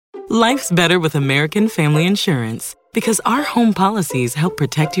Life's better with American Family Insurance because our home policies help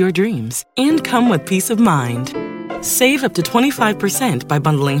protect your dreams and come with peace of mind. Save up to 25% by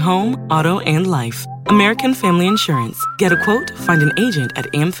bundling home, auto, and life. American Family Insurance. Get a quote, find an agent at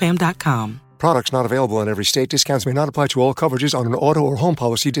amfam.com. Products not available in every state. Discounts may not apply to all coverages on an auto or home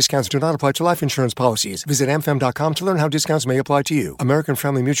policy. Discounts do not apply to life insurance policies. Visit amfam.com to learn how discounts may apply to you. American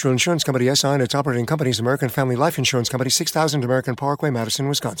Family Mutual Insurance Company, SI, and its operating companies, American Family Life Insurance Company, 6000 American Parkway, Madison,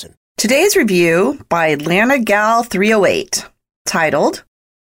 Wisconsin. Today's review by Atlanta Gal 308, titled,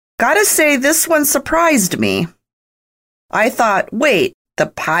 "Gotta say this one surprised me. I thought, wait, the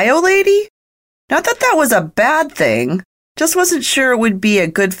Pio lady? Not that that was a bad thing, just wasn't sure it would be a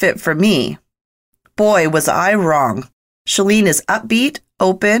good fit for me. Boy, was I wrong. Shalene is upbeat,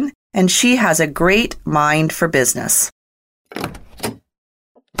 open, and she has a great mind for business."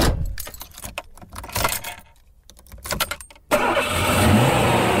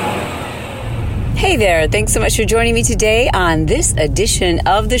 Hey there, thanks so much for joining me today on this edition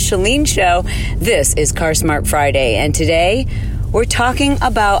of The Shalene Show. This is CarSmart Friday, and today we're talking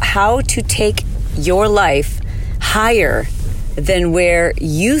about how to take your life higher than where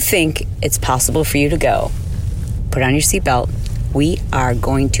you think it's possible for you to go. Put on your seatbelt. We are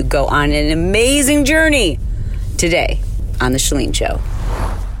going to go on an amazing journey today on The Shalene Show.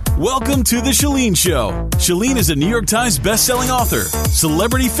 Welcome to The Shalene Show. Shalene is a New York Times bestselling author,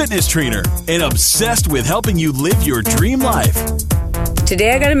 celebrity fitness trainer, and obsessed with helping you live your dream life.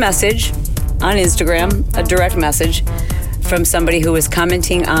 Today I got a message on Instagram, a direct message from somebody who was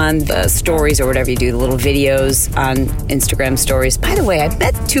commenting on the stories or whatever you do, the little videos on Instagram stories. By the way, I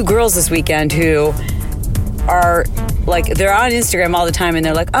met two girls this weekend who are like, they're on Instagram all the time and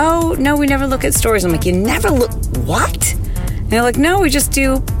they're like, "Oh, no, we never look at stories." I'm like, "You never look, what?" And they're like, "No, we just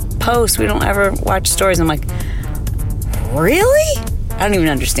do posts. We don't ever watch stories." I'm like, really? I don't even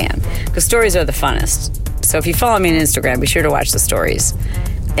understand, because stories are the funnest. So if you follow me on Instagram, be sure to watch the stories.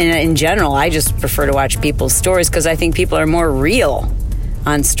 And in general, I just prefer to watch people's stories because I think people are more real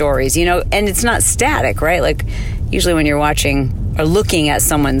on stories, you know, and it's not static, right? Like usually when you're watching or looking at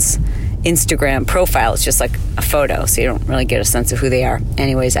someone's Instagram profile, it's just like a photo, so you don't really get a sense of who they are.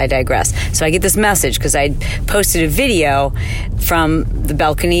 Anyways, I digress. So I get this message because I posted a video from the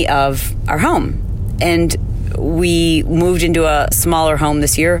balcony of our home, and we moved into a smaller home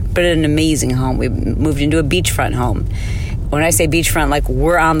this year, but an amazing home. We moved into a beachfront home. When I say beachfront, like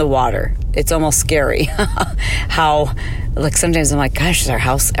we're on the water. It's almost scary how, like sometimes I'm like, gosh, is our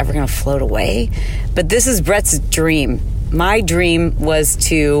house ever going to float away? But this is Brett's dream. My dream was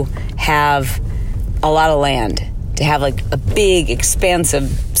to have a lot of land, to have like a big, expansive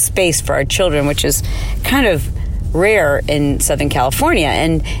space for our children, which is kind of rare in Southern California.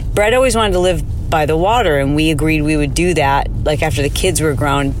 And Brett always wanted to live by the water, and we agreed we would do that like after the kids were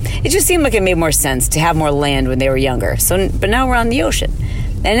grown. It just seemed like it made more sense to have more land when they were younger. So, but now we're on the ocean.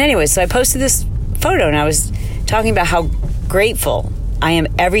 And anyway, so I posted this photo and I was talking about how grateful I am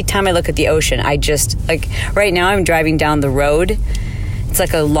every time I look at the ocean. I just, like, right now I'm driving down the road. It's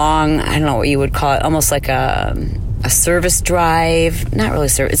like a long, I don't know what you would call it, almost like a service drive. Not really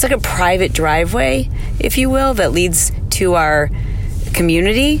service. It's like a private driveway, if you will, that leads to our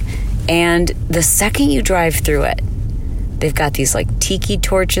community. And the second you drive through it, they've got these like tiki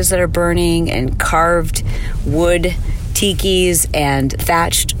torches that are burning and carved wood tikis and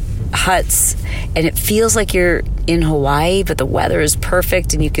thatched huts, and it feels like you're in Hawaii, but the weather is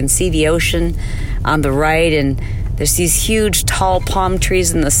perfect and you can see the ocean on the right, and there's these huge tall palm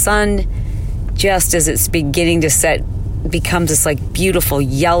trees, and the sun, just as it's beginning to set, becomes this like beautiful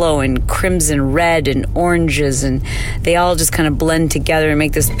yellow and crimson red and oranges, and they all just kind of blend together and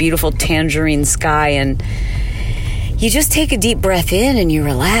make this beautiful tangerine sky. And you just take a deep breath in and you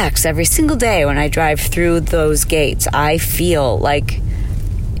relax. Every single day when I drive through those gates, I feel like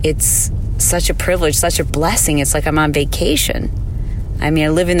it's such a privilege, such a blessing. It's like I'm on vacation. I mean, I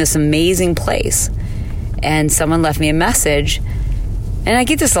live in this amazing place. And someone left me a message, and I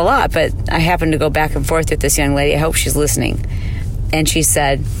get this a lot, but I happen to go back and forth with this young lady. I hope she's listening. And she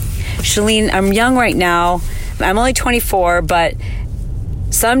said, "Shalene, I'm young right now. I'm only 24, but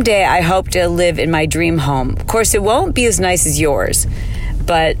someday I hope to live in my dream home. Of course, it won't be as nice as yours,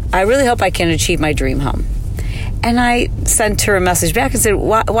 but I really hope I can achieve my dream home." And I sent her a message back and said,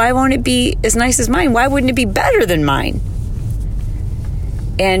 why won't it be as nice as mine? Why wouldn't it be better than mine?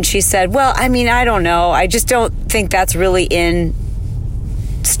 And she said, "Well, I mean, I don't know. I just don't think that's really in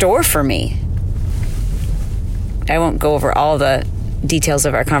store for me." I won't go over all the details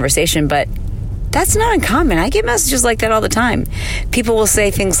of our conversation, but that's not uncommon. I get messages like that all the time. People will say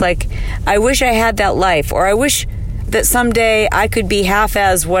things like, "I wish I had that life," or "I wish that someday I could be half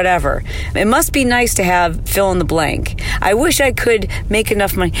as whatever. It must be nice to have fill in the blank. I wish I could make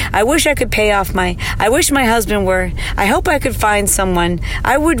enough money. I wish I could pay off I wish my husband were, I hope I could find someone.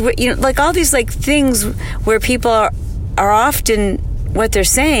 I would, like all these like things where people are often, what they're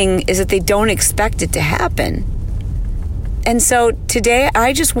saying is that they don't expect it to happen. And so today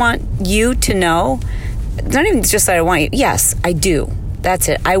I just want you to know, not even just that I want you, yes, I do. That's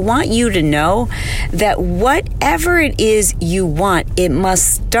it. I want you to know that whatever it is you want, it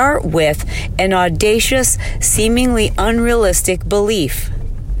must start with an audacious, seemingly unrealistic belief.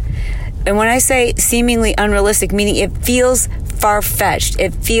 And when I say seemingly unrealistic, meaning it feels far-fetched.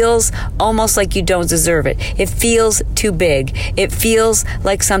 It feels almost like you don't deserve it. It feels too big. It feels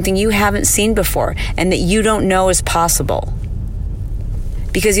like something you haven't seen before and that you don't know is possible.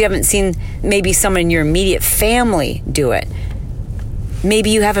 Because you haven't seen maybe someone in your immediate family do it.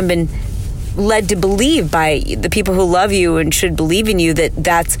 Maybe you haven't been led to believe by the people who love you and should believe in you that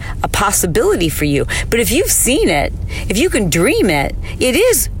that's a possibility for you. But if you've seen it, if you can dream it, it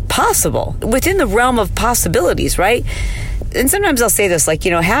is possible within the realm of possibilities, right? And sometimes I'll say this, like,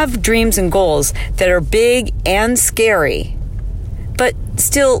 have dreams and goals that are big and scary, but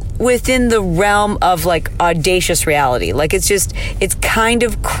still within the realm of like audacious reality. Like it's kind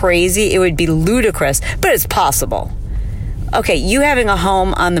of crazy. It would be ludicrous, but it's possible. Okay, you having a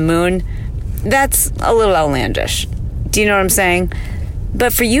home on the moon, that's a little outlandish. Do you know what I'm saying?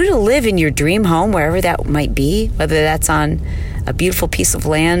 But for you to live in your dream home, wherever that might be, whether that's on a beautiful piece of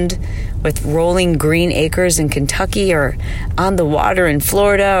land with rolling green acres in Kentucky or on the water in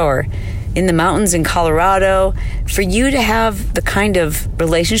Florida or in the mountains in Colorado, for you to have the kind of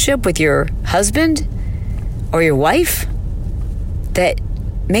relationship with your husband or your wife that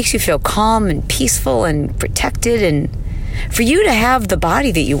makes you feel calm and peaceful and protected, and for you to have the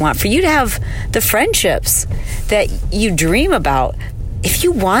body that you want, for you to have the friendships that you dream about, if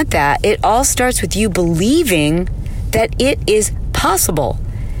you want that, it all starts with you believing that it is possible.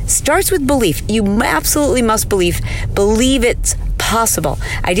 Starts with belief. You absolutely must believe it's possible.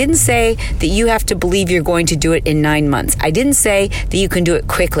 I didn't say that you have to believe you're going to do it in 9 months. I didn't say that you can do it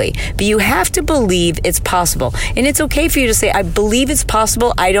quickly, but you have to believe it's possible. And it's okay for you to say, I believe it's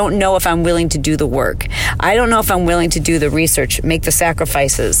possible. I don't know if I'm willing to do the work. I don't know if I'm willing to do the research, make the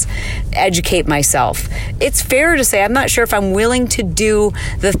sacrifices, educate myself. It's fair to say, I'm not sure if I'm willing to do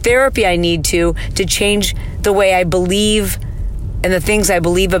the therapy I need to change the way I believe and the things I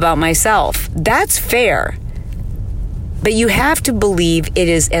believe about myself. That's fair. But you have to believe it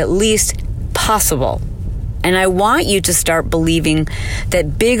is at least possible. And I want you to start believing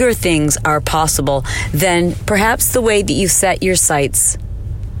that bigger things are possible than perhaps the way that you set your sights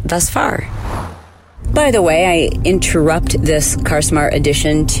thus far. By the way, I interrupt this CarSmart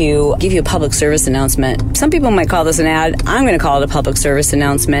edition to give you a public service announcement. Some people might call this an ad. I'm going to call it a public service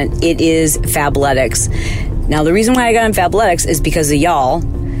announcement. It is Fabletics. Now, the reason why I got on Fabletics is because of y'all.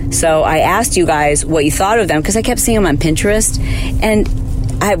 So I asked you guys what you thought of them because I kept seeing them on Pinterest. And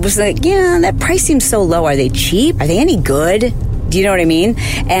I was like, yeah, that price seems so low. Are they cheap? Are they any good? Do you know what I mean?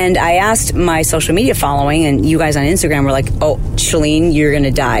 And I asked my social media following, and you guys on Instagram were like, oh, Shalene, you're going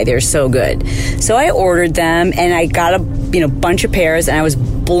to die. They're so good. So I ordered them, and I got a bunch of pairs, and I was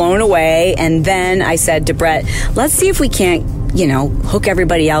blown away. And then I said to Brett, let's see if we can't, hook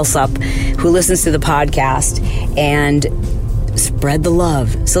everybody else up who listens to the podcast and spread the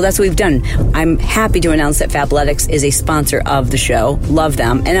love. So that's what we've done. I'm happy to announce that Fabletics is a sponsor of the show. Love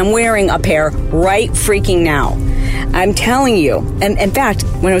them. And I'm wearing a pair right freaking now. I'm telling you. And in fact,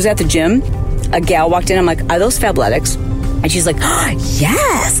 when I was at the gym, a gal walked in. I'm like, are those Fabletics? And she's like, oh,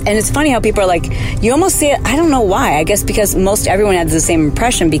 yes. And it's funny how people are like, you almost say it. I don't know why. I guess because everyone has the same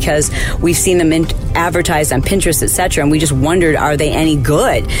impression because we've seen them advertised on Pinterest, etc. And we just wondered, are they any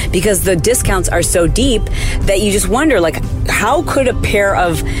good? Because the discounts are so deep that you just wonder, like, how could a pair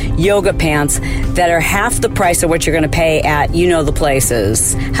of yoga pants that are half the price of what you're going to pay at, the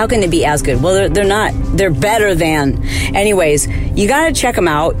places, how can they be as good? Well, they're not. They're better than. Anyways, you got to check them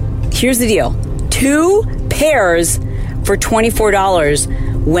out. Here's the deal. 2 pairs for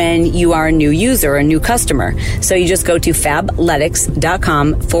 $24 when you are a new user, a new customer. So you just go to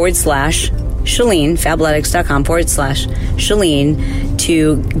fabletics.com/Shalene, fabletics.com/Shalene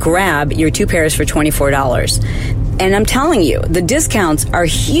to grab your 2 pairs for $24. And I'm telling you, the discounts are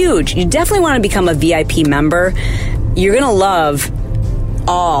huge. You definitely want to become a VIP member. You're going to love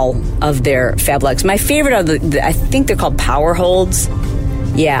all of their Fabletics. My favorite are I think they're called Power Holds.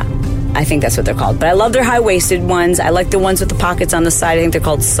 Yeah. I think that's what they're called. But I love their high-waisted ones. I like the ones with the pockets on the side. I think they're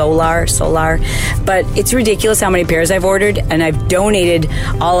called Solar. But it's ridiculous how many pairs I've ordered, and I've donated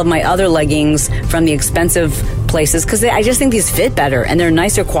all of my other leggings from the expensive places because I just think these fit better, and they're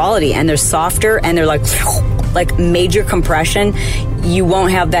nicer quality, and they're softer, and they're like major compression. You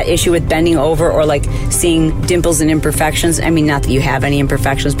won't have that issue with bending over or like seeing dimples and imperfections. I mean, not that you have any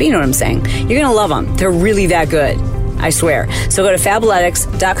imperfections, but you know what I'm saying. You're going to love them. They're really that good. I swear. So go to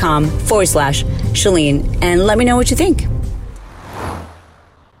fabletics.com/Chalene and let me know what you think.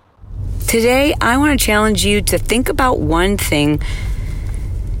 Today, I want to challenge you to think about one thing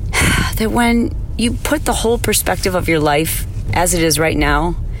that when you put the whole perspective of your life as it is right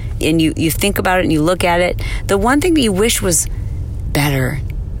now, and you think about it and you look at it, the one thing that you wish was better,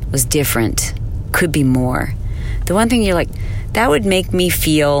 was different, could be more. The one thing you're like, that would make me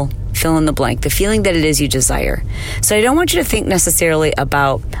feel, fill in the blank, the feeling that it is you desire. So I don't want you to think necessarily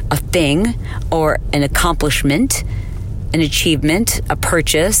about a thing or an accomplishment, an achievement, a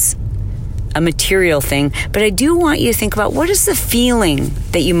purchase, a material thing, but I do want you to think about what is the feeling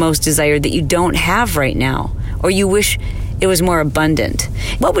that you most desire that you don't have right now, or you wish it was more abundant.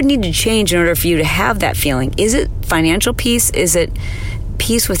 What would need to change in order for you to have that feeling? Is it financial peace? Is it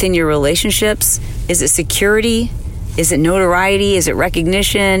peace within your relationships? Is it security? Is it notoriety? Is it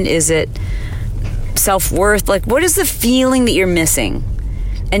recognition? Is it self-worth? Like, what is the feeling that you're missing?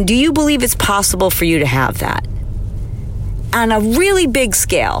 And do you believe it's possible for you to have that? On a really big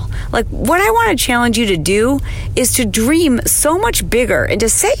scale. Like, what I want to challenge you to do is to dream so much bigger and to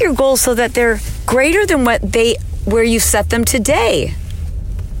set your goals so that they're greater than where you set them today.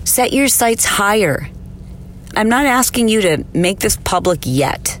 Set your sights higher. I'm not asking you to make this public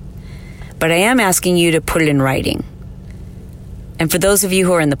yet, but I am asking you to put it in writing. And for those of you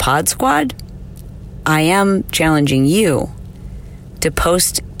who are in the Pod Squad, I am challenging you to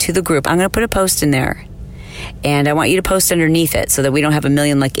post to the group. I'm going to put a post in there, and I want you to post underneath it so that we don't have a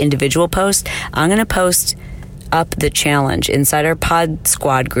million like individual posts. I'm going to post up the challenge inside our Pod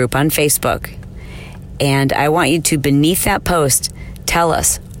Squad group on Facebook. And I want you to, beneath that post, tell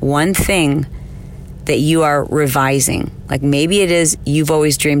us one thing that you are revising. Like maybe it is you've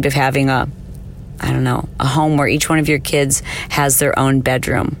always dreamed of having a home where each one of your kids has their own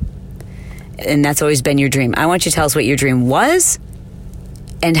bedroom. And that's always been your dream. I want you to tell us what your dream was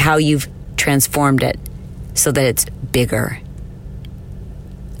and how you've transformed it so that it's bigger.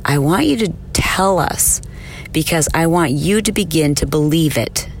 I want you to tell us because I want you to begin to believe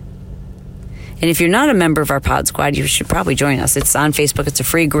it. And if you're not a member of our Pod Squad, you should probably join us. It's on Facebook. It's a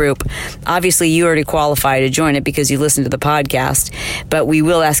free group. Obviously, you already qualify to join it because you listen to the podcast. But we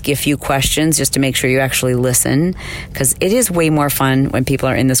will ask you a few questions just to make sure you actually listen, because it is way more fun when people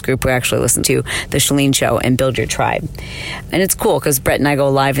are in this group who actually listen to The Chalene Show and build your tribe. And it's cool because Brett and I go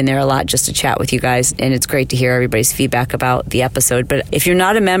live in there a lot just to chat with you guys. And it's great to hear everybody's feedback about the episode. But if you're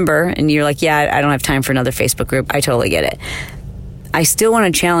not a member and you're like, yeah, I don't have time for another Facebook group, I totally get it. I still want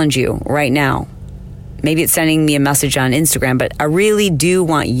to challenge you right now. Maybe it's sending me a message on Instagram, but I really do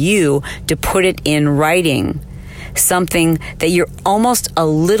want you to put it in writing. Something that you're almost a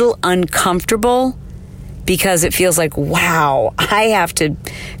little uncomfortable because it feels like, wow, I have to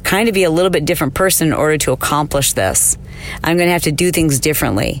kind of be a little bit different person in order to accomplish this. I'm going to have to do things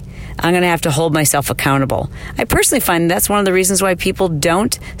differently. I'm going to have to hold myself accountable. I personally find that's one of the reasons why people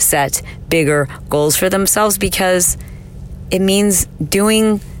don't set bigger goals for themselves, because it means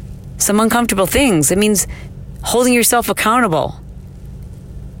doing some uncomfortable things. It means holding yourself accountable.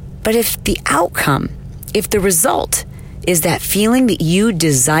 But if the outcome, if the result is that feeling that you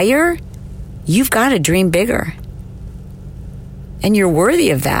desire, you've got to dream bigger. And you're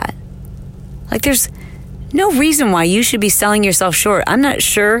worthy of that. Like, there's no reason why you should be selling yourself short. I'm not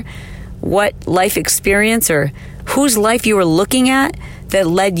sure what life experience or whose life you were looking at that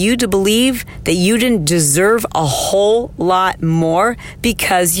led you to believe that you didn't deserve a whole lot more,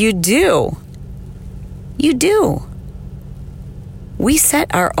 because you do. You do. We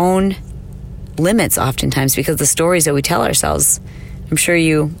set our own limits oftentimes because of the stories that we tell ourselves. I'm sure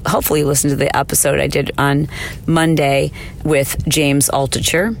you hopefully listened to the episode I did on Monday with James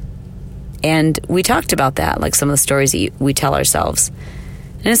Altucher. And we talked about that, like some of the stories that we tell ourselves.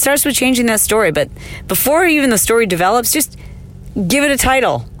 And it starts with changing that story. But before even the story develops, just give it a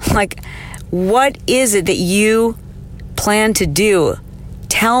title. Like, what is it that you plan to do?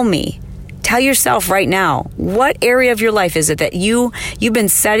 Tell me. Tell yourself right now, what area of your life is it that you've been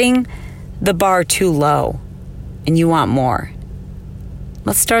setting the bar too low and you want more?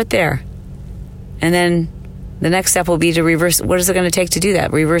 Let's start there. And then the next step will be to reverse. What is it going to take to do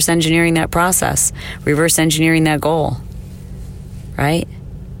that? Reverse engineering that process. Reverse engineering that goal. Right?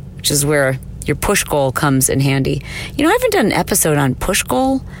 which is where your push goal comes in handy. You know, I haven't done an episode on push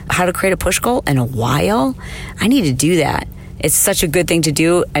goal, how to create a push goal in a while. I need to do that. It's such a good thing to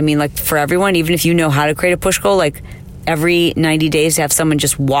do. I mean, like for everyone, even if you know how to create a push goal, like every 90 days to have someone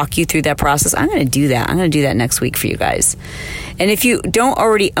just walk you through that process. I'm going to do that. I'm going to do that next week for you guys. And if you don't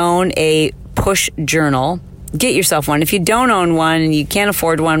already own a push journal, get yourself one. If you don't own one and you can't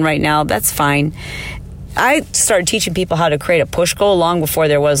afford one right now, that's fine. I started teaching people how to create a push goal long before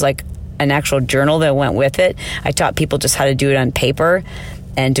there was like an actual journal that went with it. I taught people just how to do it on paper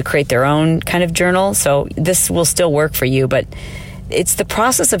and to create their own kind of journal. So this will still work for you, but it's the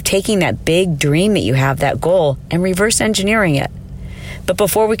process of taking that big dream that you have, that goal, and reverse engineering it. But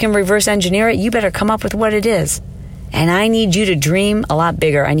before we can reverse engineer it, you better come up with what it is. And I need you to dream a lot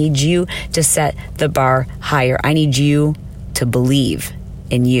bigger. I need you to set the bar higher. I need you to believe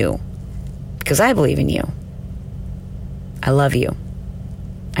in you, because I believe in you. I love you.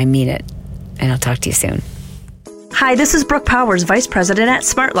 I mean it. And I'll talk to you soon. Hi, this is Brooke Powers, Vice President at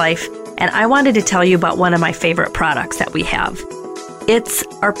Smart Life, and I wanted to tell you about one of my favorite products that we have. It's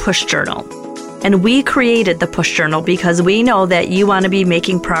our push journal. And we created the push journal because we know that you want to be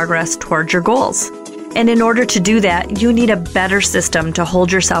making progress towards your goals. And in order to do that, you need a better system to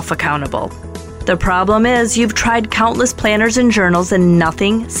hold yourself accountable. The problem is you've tried countless planners and journals and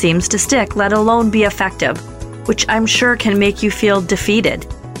nothing seems to stick, let alone be effective, which I'm sure can make you feel defeated.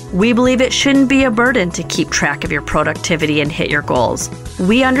 We believe it shouldn't be a burden to keep track of your productivity and hit your goals.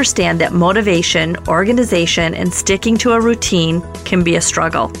 We understand that motivation, organization, and sticking to a routine can be a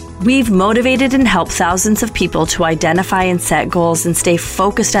struggle. We've motivated and helped thousands of people to identify and set goals and stay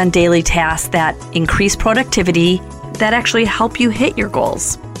focused on daily tasks that increase productivity, that actually help you hit your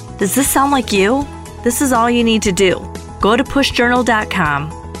goals. Does this sound like you? This is all you need to do. Go to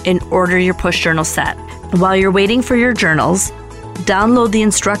pushjournal.com and order your push journal set. While you're waiting for your journals, download the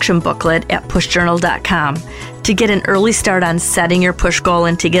instruction booklet at pushjournal.com to get an early start on setting your push goal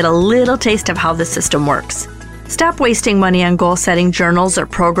and to get a little taste of how the system works. Stop wasting money on goal-setting journals or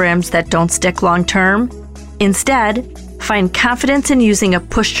programs that don't stick long-term. Instead, find confidence in using a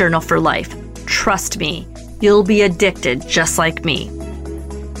push journal for life. Trust me, you'll be addicted just like me.